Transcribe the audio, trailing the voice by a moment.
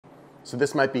So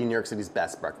this might be New York City's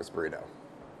best breakfast burrito.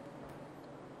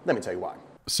 Let me tell you why.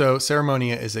 So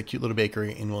Ceremonia is a cute little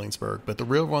bakery in Williamsburg, but the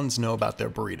real ones know about their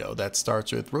burrito that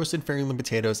starts with roasted fingerling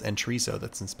potatoes and chorizo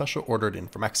that's in special ordered in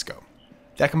from Mexico.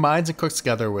 That combines and cooks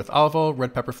together with olive oil,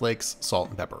 red pepper flakes, salt,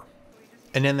 and pepper.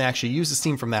 And then they actually use the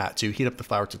steam from that to heat up the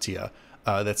flour tortilla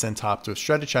that's then topped with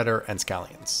shredded cheddar and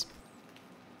scallions.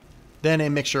 Then a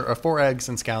mixture of 4 eggs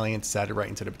and scallions is added right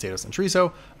into the potatoes and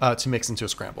chorizo to mix into a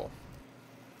scramble.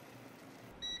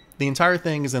 The entire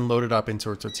thing is then loaded up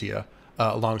into a tortilla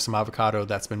along with some avocado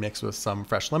that's been mixed with some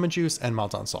fresh lemon juice and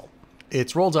Maldon salt.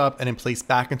 It's rolled up and then placed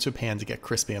back into a pan to get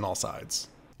crispy on all sides.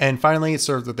 And finally, it's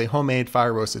served with a homemade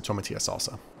fire-roasted tomatillo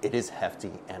salsa. It is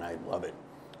hefty, and I love it.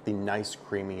 The nice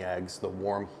creamy eggs, the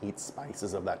warm heat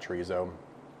spices of that chorizo,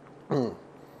 the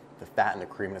fat and the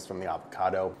creaminess from the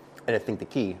avocado. And I think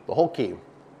the whole key,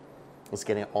 is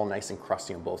getting it all nice and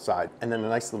crusty on both sides. And then a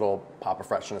nice little pop of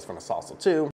freshness from the salsa too.